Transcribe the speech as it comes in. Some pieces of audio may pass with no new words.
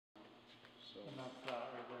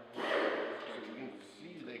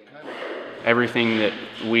Everything that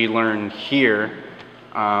we learn here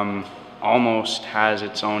almost has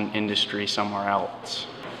its own industry somewhere else.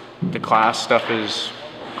 The class stuff is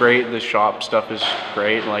great, the shop stuff is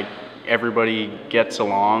great, like everybody gets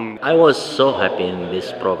along. I was so happy in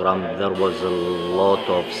this program. There was a lot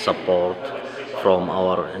of support from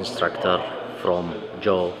our instructor, from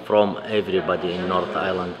Joe, from everybody in North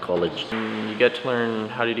Island College. You get to learn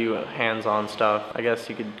how to do hands-on stuff. I guess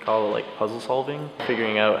you could call it like puzzle solving,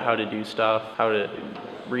 figuring out how to do stuff, how to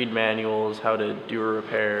read manuals, how to do a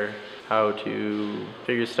repair, how to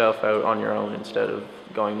figure stuff out on your own instead of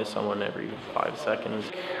going to someone every 5 seconds.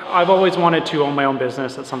 I've always wanted to own my own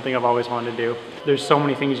business. That's something I've always wanted to do. There's so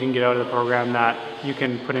many things you can get out of the program that you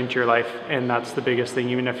can put into your life, and that's the biggest thing,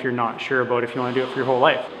 even if you're not sure about if you want to do it for your whole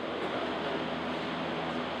life.